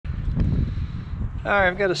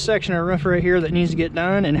Alright, I've got a section of roof right here that needs to get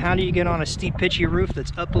done. And how do you get on a steep pitchy roof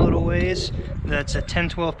that's up a little ways, that's a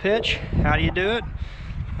 10-12 pitch? How do you do it?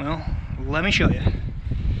 Well, let me show you.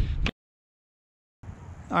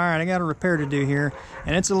 Alright, I got a repair to do here,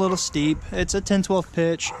 and it's a little steep. It's a 10-12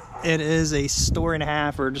 pitch. It is a story and a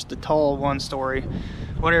half, or just a tall one story,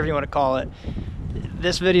 whatever you want to call it.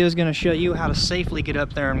 This video is going to show you how to safely get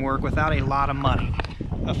up there and work without a lot of money.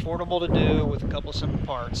 Affordable to do with a couple simple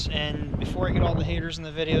parts. And before I get all the haters in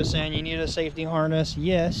the video saying you need a safety harness,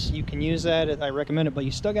 yes, you can use that. I recommend it, but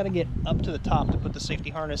you still got to get up to the top to put the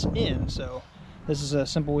safety harness in. So this is a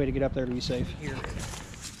simple way to get up there to be safe.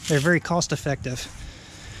 They're very cost effective.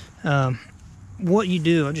 What you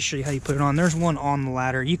do, I'll just show you how you put it on. There's one on the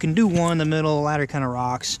ladder. You can do one in the middle. The ladder kind of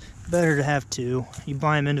rocks. Better to have two. You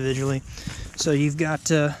buy them individually. So you've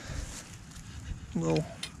got a little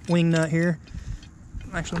wing nut here.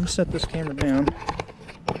 Actually, let me set this camera down.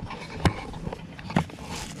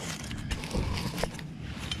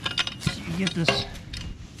 So you get this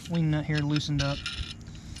wing nut here loosened up.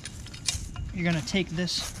 You're going to take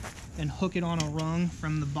this and hook it on a rung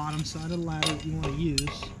from the bottom side of the ladder that you want to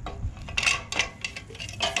use.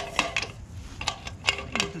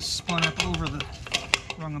 Get this spun up over the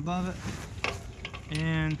rung above it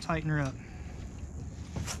and tighten her up.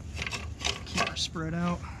 Keep her spread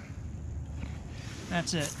out.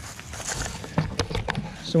 That's it.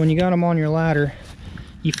 So when you got them on your ladder,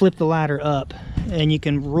 you flip the ladder up, and you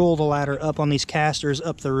can roll the ladder up on these casters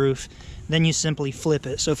up the roof. Then you simply flip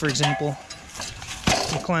it. So for example,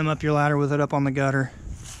 you climb up your ladder with it up on the gutter.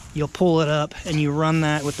 You'll pull it up and you run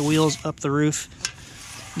that with the wheels up the roof.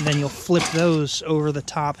 And then you'll flip those over the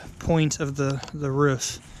top point of the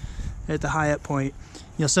roof at the high up point.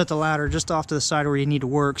 You'll set the ladder just off to the side where you need to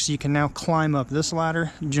work, so you can now climb up this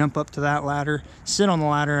ladder, jump up to that ladder, sit on the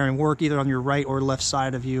ladder and work either on your right or left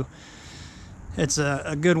side of you. It's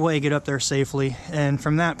a good way to get up there safely, and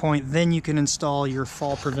from that point then you can install your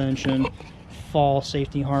fall prevention, fall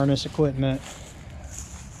safety harness equipment.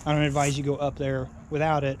 I don't advise you go up there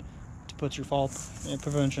without it to put your fall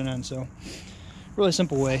prevention in. So really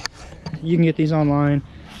simple way. You can get these online.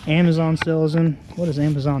 Amazon sells them. What does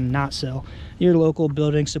Amazon not sell? Your local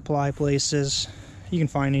building supply places. You can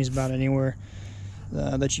find these about anywhere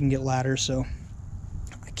that you can get ladders. So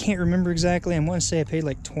I can't remember exactly. I want to say I paid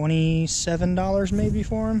like $27 maybe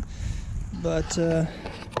for them, but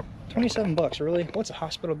 27 bucks, really? What's a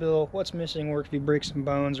hospital bill? What's missing work if you break some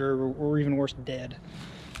bones, or even worse, dead?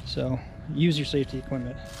 So use your safety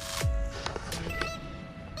equipment.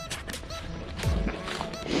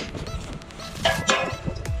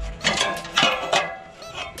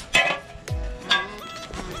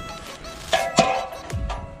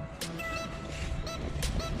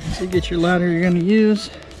 So get your ladder you're going to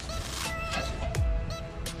use,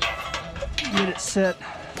 get it set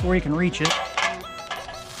where you can reach it,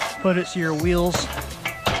 put it so your wheels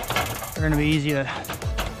are going to be easy to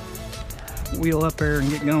wheel up there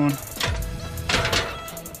and get going.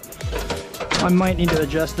 I might need to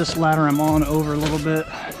adjust this ladder I'm on over a little bit.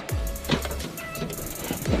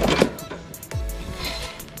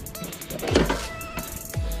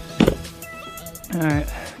 Alright,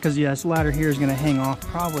 because yeah, this ladder here is going to hang off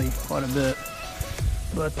probably quite a bit,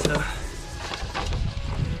 but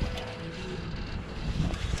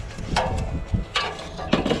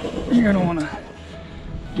you're going to want to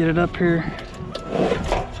get it up here.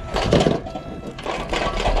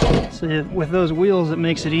 So with those wheels, it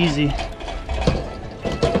makes it easy.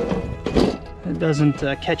 It doesn't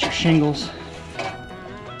catch your shingles.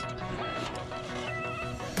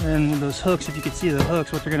 And with those hooks, if you can see the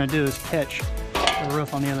hooks, what they're going to do is catch the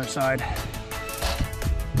roof on the other side.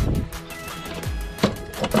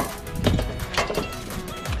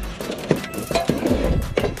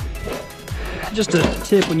 Just a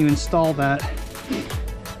tip when you install that,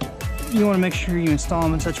 you want to make sure you install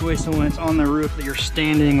them in such a way so when it's on the roof that you're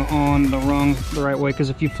standing on the rung the right way, because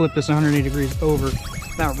if you flip this 180 degrees over,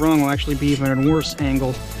 that rung will actually be even at a worse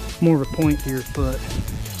angle, more of a point to your foot.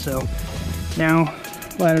 So now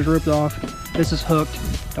ladder's ripped off, this is hooked.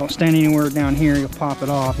 Don't stand anywhere down here, you'll pop it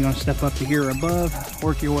off. You want to step up to here or above,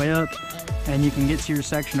 work your way up, and you can get to your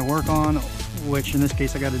section to work on, which in this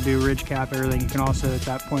case I got to do ridge cap, everything. You can also at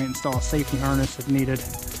that point install a safety harness if needed.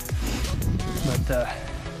 But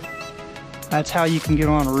that's how you can get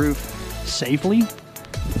on a roof safely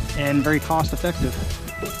and very cost effective.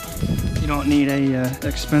 You don't need a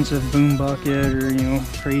expensive boom bucket or, you know,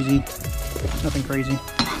 crazy, nothing crazy.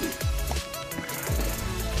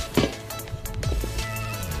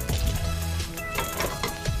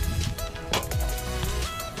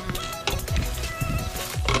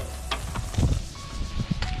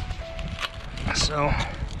 So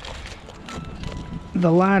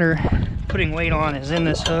the ladder putting weight on is in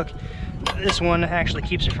this hook. This one actually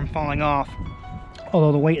keeps it from falling off,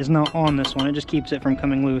 although the weight is not on this one. It just keeps it from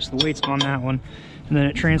coming loose. The weight's on that one, and then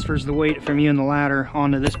it transfers the weight from you and the ladder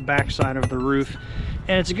onto this back side of the roof.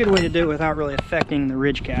 And it's a good way to do it without really affecting the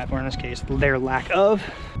ridge cap, or in this case their lack of.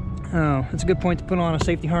 Oh, it's a good point to put on a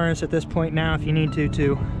safety harness at this point now if you need to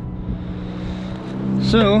too.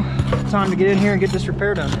 So time to get in here and get this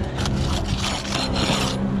repair done.